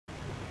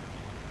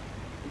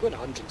going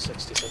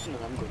 167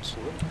 and I'm going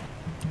slow.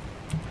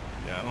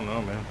 Yeah, I don't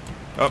know, man.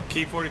 Oh,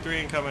 key 43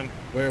 incoming.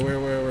 Where?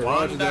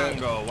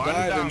 Wandango.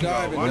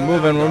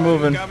 We're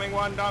moving. Incoming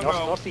Wandango.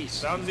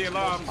 Northeast. Sounds the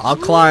alarm. I'll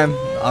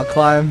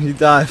climb, you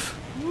dive.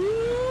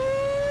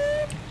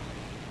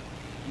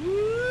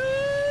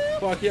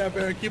 Fuck yeah,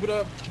 Baron, keep it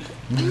up.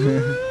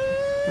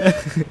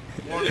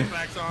 Warning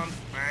flags on.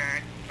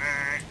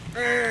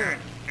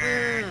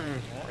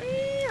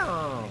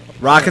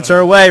 Rockets are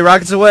away,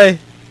 rockets away.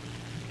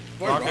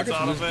 Rockets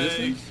on the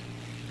way.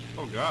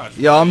 Oh gosh.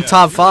 Yo, I'm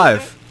top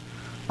 5.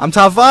 I'm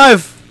top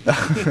 5.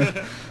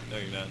 No,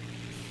 you're not.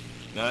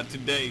 Not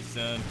today,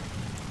 son.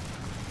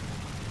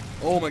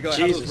 Oh my god,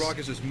 Jesus. how those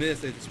rockets just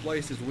missed. They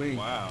spliced his wing.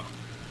 Wow.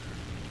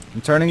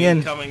 I'm turning in.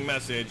 Incoming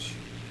message.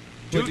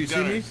 Wait, do you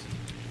see me?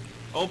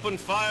 Open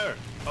fire.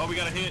 Oh, we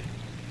got a hit.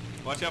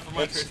 Watch out for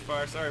my trace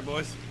fire. Sorry,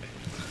 boys.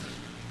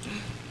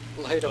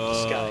 Light up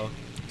the sky.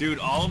 Dude,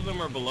 all of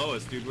them are below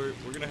us, dude. We're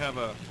gonna have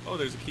a. Oh,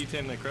 there's a key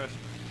 10 that crashed.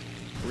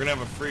 We're gonna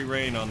have a free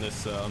reign on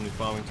this on these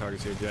bombing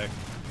targets here, Jack.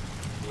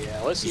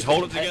 Yeah, let's see. Just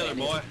hold it together,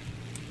 boy.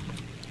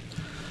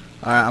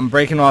 Alright, I'm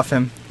breaking off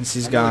him since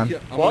he's gone.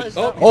 What is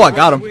that? Oh, I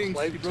got him. He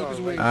broke his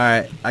wings.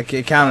 Alright,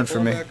 it counted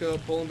for me.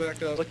 Pull him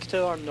back up. Look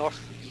to our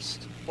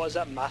northeast. What is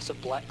that massive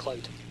black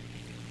cloud?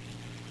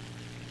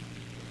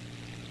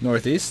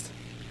 Northeast?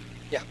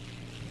 Yeah.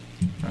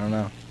 I don't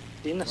know.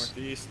 Seen this?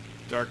 Northeast,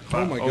 dark Oh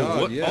cloud. my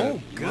god, what? yeah. Oh A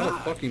lot god.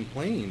 of fucking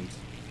planes.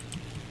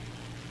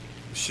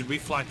 Should we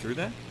fly through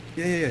that?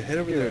 Yeah, head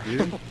over there,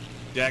 dude.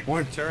 Jack,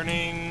 One.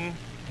 turning.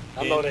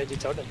 I'm in. already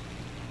turning.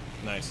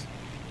 Nice.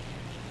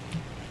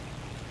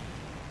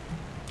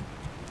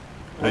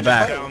 We're I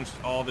back. just challenged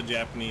all the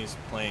Japanese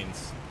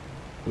planes.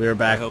 We're I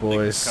back, hope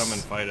boys. they can come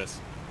and fight us.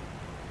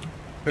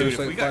 Dude, if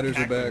we Parasite got fighters are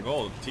Captain back.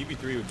 Gold,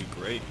 TB3 would be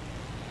great.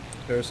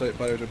 Parasite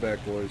fighters are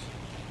back, boys.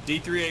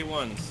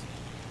 D3A1s.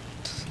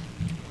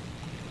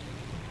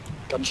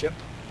 Gunship.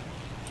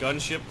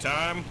 Gunship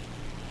time.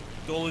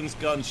 Dolan's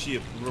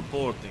gunship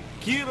reporting.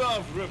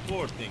 Kirov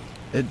reporting.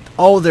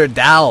 Oh, they're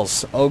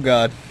Dals. Oh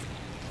god.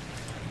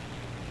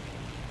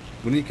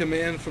 We need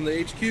command from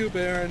the HQ,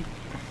 Baron.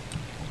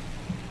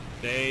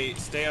 They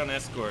stay on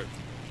escort.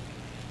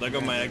 Lego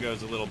Mayago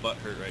is a little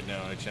butthurt right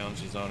now. I challenge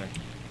his honor.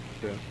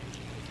 Yeah.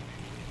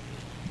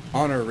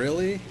 Honor,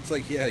 really? It's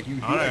like, yeah, you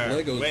like Honor.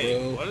 Legos, Wait,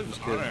 bro. what is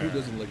Just kidding. honor? Who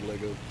doesn't like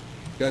Legos?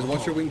 Guys,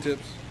 watch your wingtips.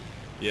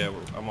 Yeah,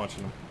 I'm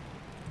watching them.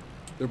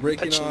 They're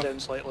breaking Pitching off. down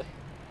slightly.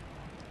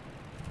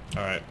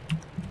 Alright.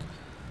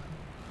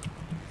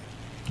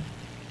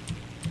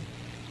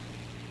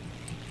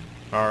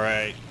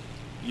 Alright.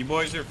 You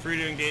boys are free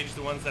to engage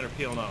the ones that are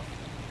peeling off.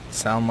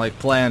 Sound like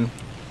plan.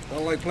 I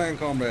don't like plan,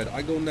 comrade.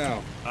 I go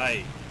now.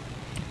 Aye.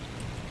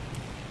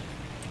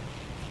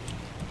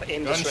 But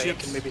aim this way, I Gunships.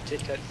 can maybe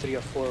take out 3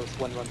 or 4 with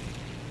one run.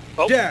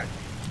 Oh! Jack!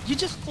 You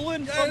just flew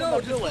in Yeah, I front know, of my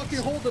just bullets. fucking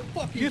hold the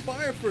fucking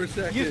fire for a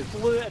second. You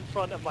flew in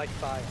front of my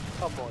fire.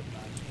 Come on,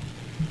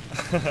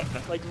 man.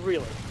 Like,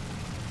 really?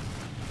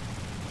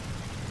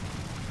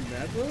 You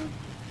mad, bro?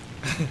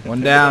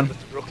 One down. With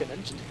the broken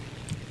engine.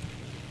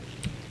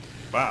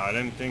 Wow, I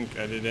didn't think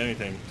I did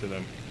anything to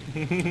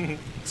them.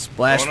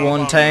 Splash Going on one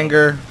bomb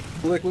tanger.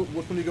 Flick, which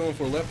one are you going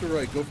for? Left or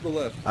right? Go for the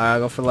left. Alright,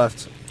 go for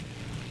left.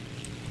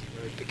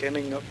 We're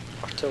beginning up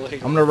artillery.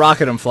 I'm gonna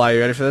rocket him fly.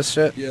 You ready for this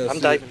shit? Yeah, I'm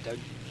see- diving down.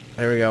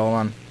 Here we go, hold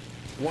on.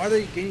 Why are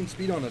they gaining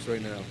speed on us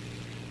right now?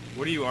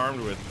 What are you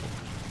armed with,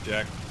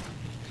 Jack?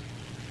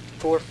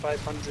 4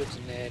 500s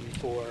and then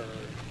 4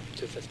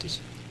 250s.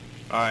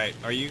 Alright,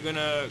 are you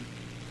gonna...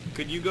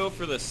 Could you go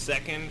for the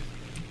second...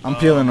 I'm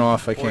peeling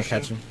off, I can't portion?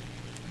 catch him.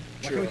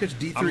 Why can't we catch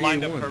D3A1s? I'm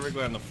lined up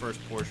perfectly on the first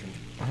portion.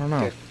 I don't know.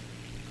 Okay.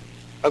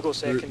 I'll go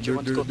They're, second. Do you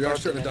want to go they're third?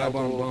 starting to and then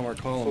dive I'll bomb go our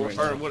column fourth?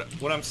 right Or now.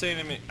 what I'm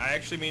saying, I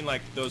actually mean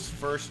like those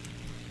first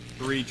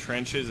 3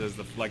 trenches as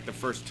the the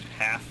first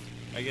half,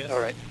 I guess.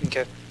 Alright,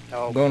 okay.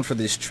 I'll I'm going for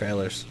these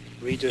trailers.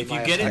 redo If my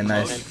you get in attack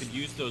nice. close, plan. you could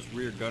use those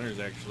rear gunners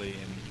actually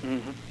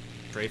and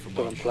strafe a What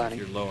I'm bunch if planning.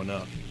 you're low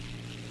enough.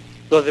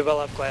 Though they will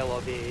have quite a lot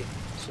of AA,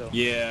 so...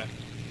 Yeah.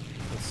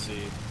 Let's see.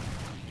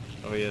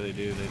 Oh yeah, they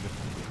do. They do.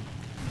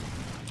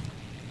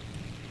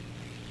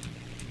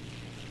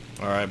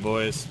 All right,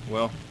 boys.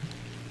 Well,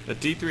 the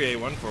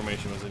D3A1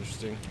 formation was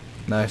interesting.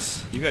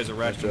 Nice. You guys are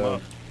racking them job.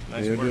 up.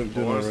 Nice Yeah, work, doing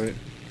boys. all right.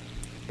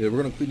 Yeah,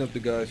 we're gonna clean up the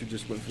guys who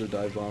just went for the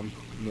dive bomb,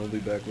 and they'll be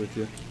back with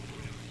you.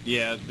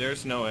 Yeah,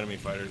 there's no enemy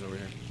fighters over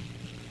here.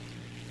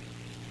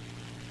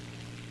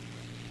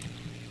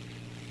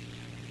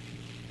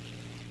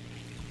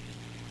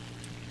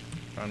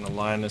 Trying to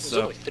line this There's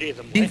up. only 3 of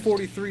them left.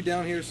 D43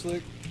 down here,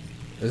 Slick.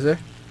 Is there?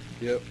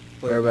 Yep.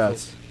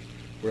 Whereabouts?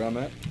 Where I'm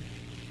at.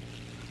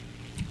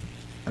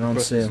 I don't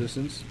Request see him.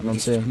 assistance. I don't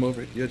Just see him. Come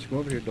over. Yeah, just come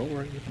over here. Don't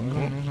worry. You're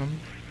fine.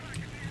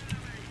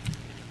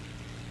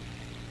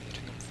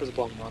 For the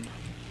bomb run.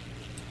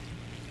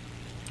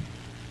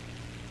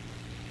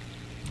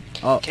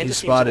 Oh, Kinda he's seems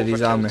spotted.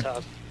 He's on overkill me. to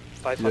have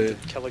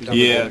 500 kilogram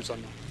Yeah. bombs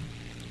on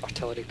the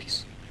artillery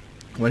piece.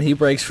 When he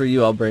breaks for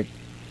you, I'll break.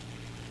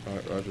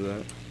 Alright, roger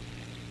that.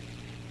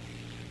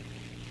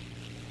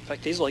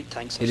 perfect. He's like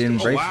tank He didn't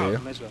systems. break wow. for you.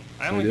 Might as well.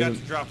 I only He got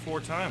didn't. to drop 4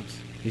 times.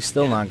 He's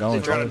still Yeah, not going.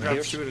 they Try to Jordan drop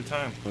Pierce. 2 at a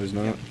time. Oh, he's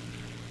not.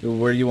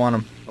 Where do you want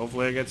him?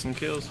 Hopefully I get some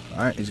kills.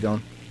 Alright, he's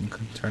going.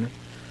 Okay, turn it.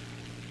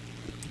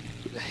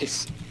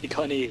 Nice. He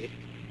got an 8.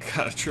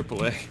 Got a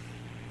AAA.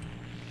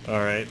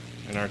 Alright,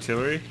 an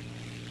artillery.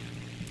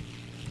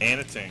 And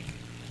a tank.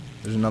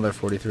 There's another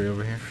 43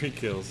 over here. 3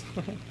 kills.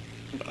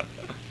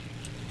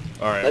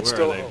 Alright, Let's where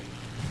go. are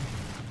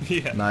they?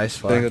 Yeah. Nice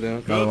Tango fire. down.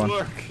 Another Good one.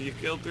 work. You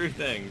killed 3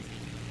 things.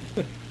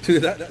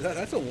 Dude,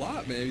 that's a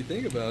lot, man. If you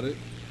think about it.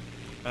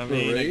 I For a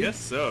mean, I raid guess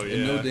so, yeah.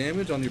 And no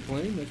damage on your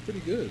plane. That's pretty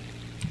good.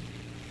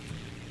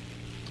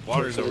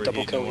 Water's For the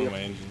double overheating kill on here. my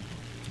engine.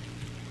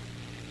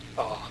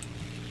 Oh,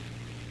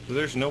 So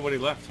there's nobody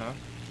left, huh?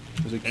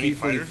 There's a Any key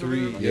fighters over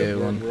 43. there? Yeah,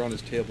 we're, one. we're on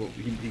his tail, but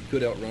he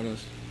could outrun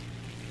us.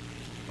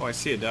 Oh, I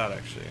see a dot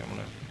actually. I'm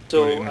gonna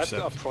so go to I've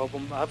intercept. got a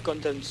problem. I've gone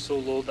down so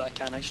low that I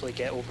can't actually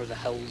get over the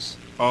hills.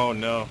 Oh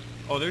no.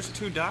 Oh, there's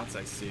 2 dots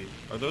I see.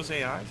 Are those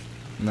AIs?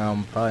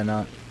 No, probably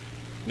not.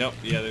 Nope.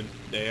 Yeah,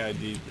 they're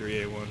AID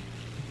 3A1.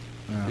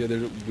 No.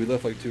 Yeah, we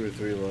left like 2 or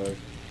 3 alive.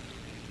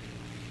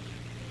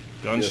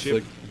 Gunship. Yes,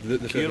 like,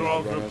 this guy's gonna Kirov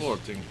outrun us.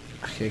 reporting.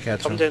 I can't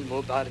catch Come him. down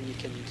low, Baron, you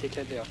can take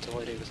out the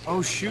artillery with Oh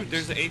the shoot, guns.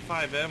 there's an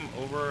A5M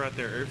over at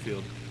their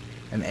airfield.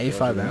 An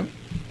A5M?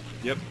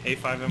 Yep,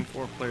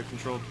 A5M4 player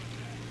controlled.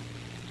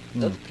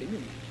 That's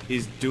premium.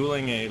 He's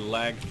dueling a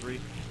lag 3.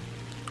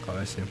 Oh,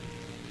 I see.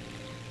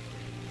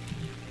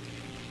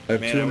 I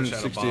have Man, I wish I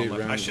had a 268 bomb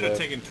left. I rounds should have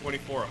left. taken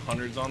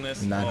 2400s on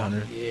this.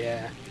 900.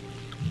 Yeah.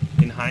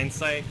 Oh, in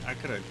hindsight, I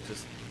could have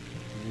just.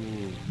 Ooh,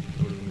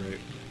 that would have been great.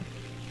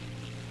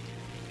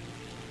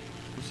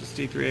 What's this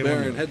D3A1?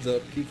 Baron, doing? heads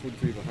up. Key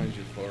 43 behind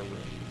you, far right.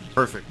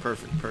 Perfect.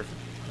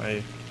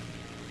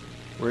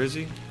 Where is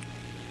he?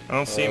 I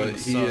don't see him in the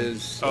He sun.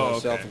 is oh, okay.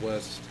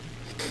 southwest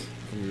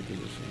from your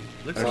position.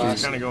 Looks like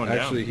he's kind of going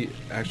actually,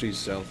 down. he's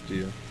south to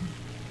you.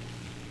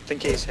 I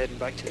think he's heading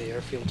back to the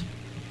airfield.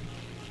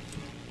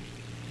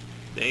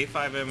 The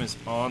A5M is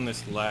on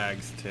this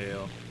lag's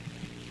tail.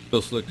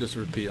 Bill Slick, just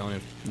to repeat, I only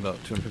have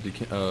about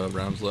 250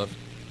 rounds left.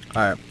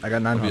 Alright, I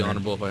got I'll be 900.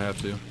 honorable if I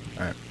have to.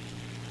 Alright.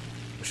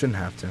 Shouldn't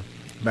have to.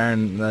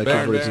 Baron, the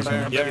cavalry's using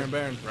it.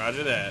 Baron.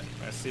 Roger that.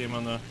 I see him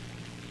on the.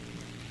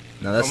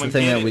 No, that's Come the and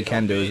thing get that we it,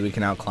 can do okay. is we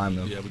can outclimb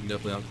them. Yeah, we can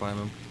definitely outclimb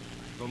him.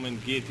 Come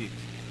and get it.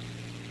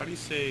 How do you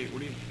say? What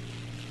do you?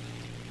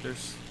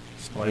 There's.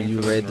 Are you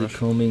ready to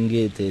come and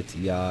get it?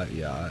 Yeah.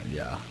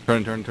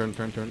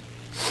 Turn.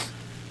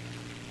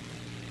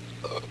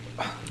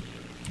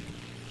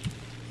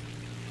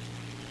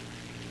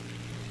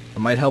 It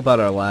might help out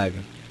our lag.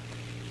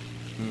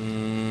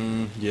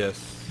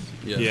 Yes.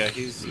 Yeah,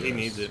 he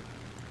needs it.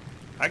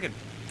 I could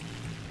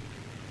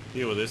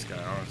deal with this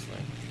guy, honestly.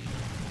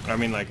 I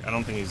mean, like, I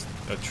don't think he's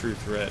a true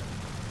threat.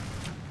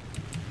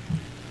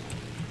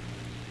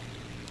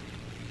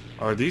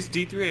 Are these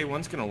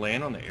D3A1s gonna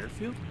land on the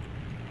airfield?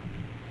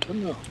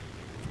 Don't know.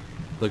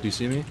 Look, do you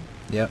see me?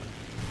 Yep.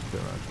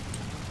 Okay, right.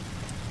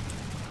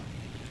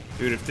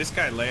 Dude, if this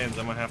guy lands,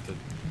 I'm gonna have to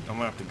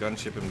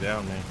gunship him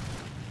down, man.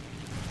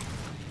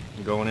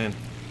 I'm going in.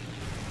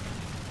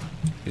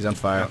 He's on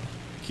fire.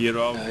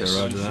 Kirov, Nice.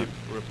 Roger that.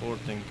 gunship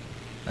reporting.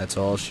 That's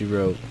all she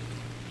wrote.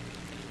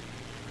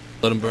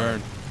 Let him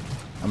burn.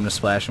 I'm gonna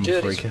splash him Dude,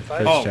 before he he's can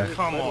fire. Oh, check.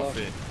 come Right off off.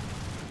 it.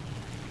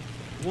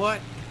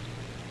 What?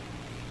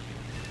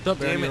 What's up,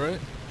 Baron? Damn You it.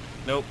 alright?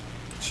 Nope.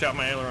 Shot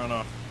my aileron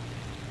off.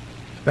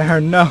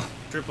 Baron, no.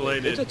 AAA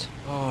Did did. it?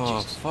 Oh,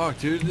 Jesus. fuck,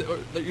 dude.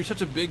 You're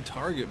such a big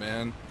target,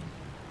 man.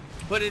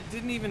 But it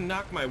didn't even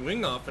knock my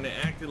wing off, and it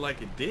acted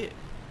like it did.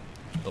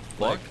 The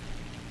fuck?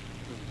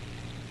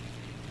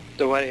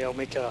 Don't worry, I'll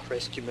make a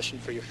rescue mission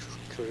for your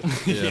crew.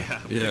 Yeah.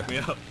 Pick me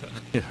up.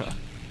 Yeah.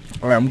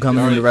 Alright, I'm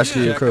coming with the rest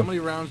of your Jack, crew. how many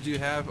rounds do you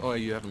have? Oh,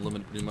 you haven't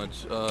limited pretty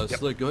much.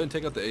 Slick, go ahead and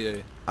take out the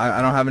AA.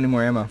 I don't have any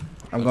more ammo.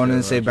 I'm going in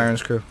to save Roger.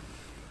 Baron's crew.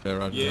 Yeah,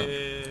 roger that.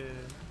 Yeah.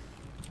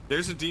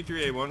 There's a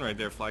D3A1 right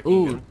there, flying.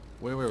 Ooh,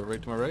 wait,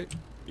 right to my right?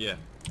 Yeah.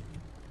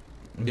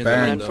 Get Baron.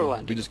 that In one for down.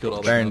 landing. We just killed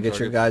all the Baron, ground get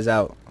your targets. guys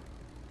out.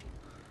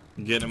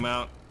 Getting them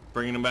out,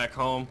 bringing them back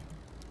home.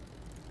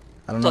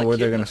 I don't It's know like where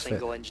they're keeping gonna a fit.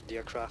 single-engined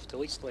aircraft. At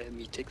least letting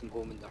me take them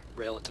home in their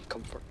relative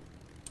comfort.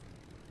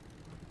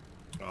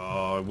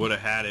 Oh, I would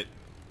have had it.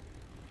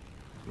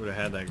 Would have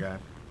had that guy.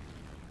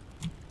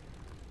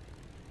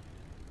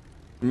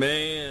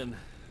 Man.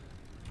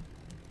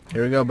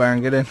 Here we go,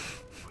 Baron, get in.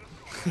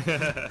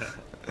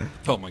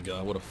 Oh my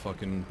god, what a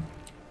fucking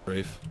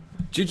Rafe.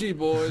 GG,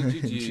 boys.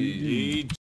 GG. GG.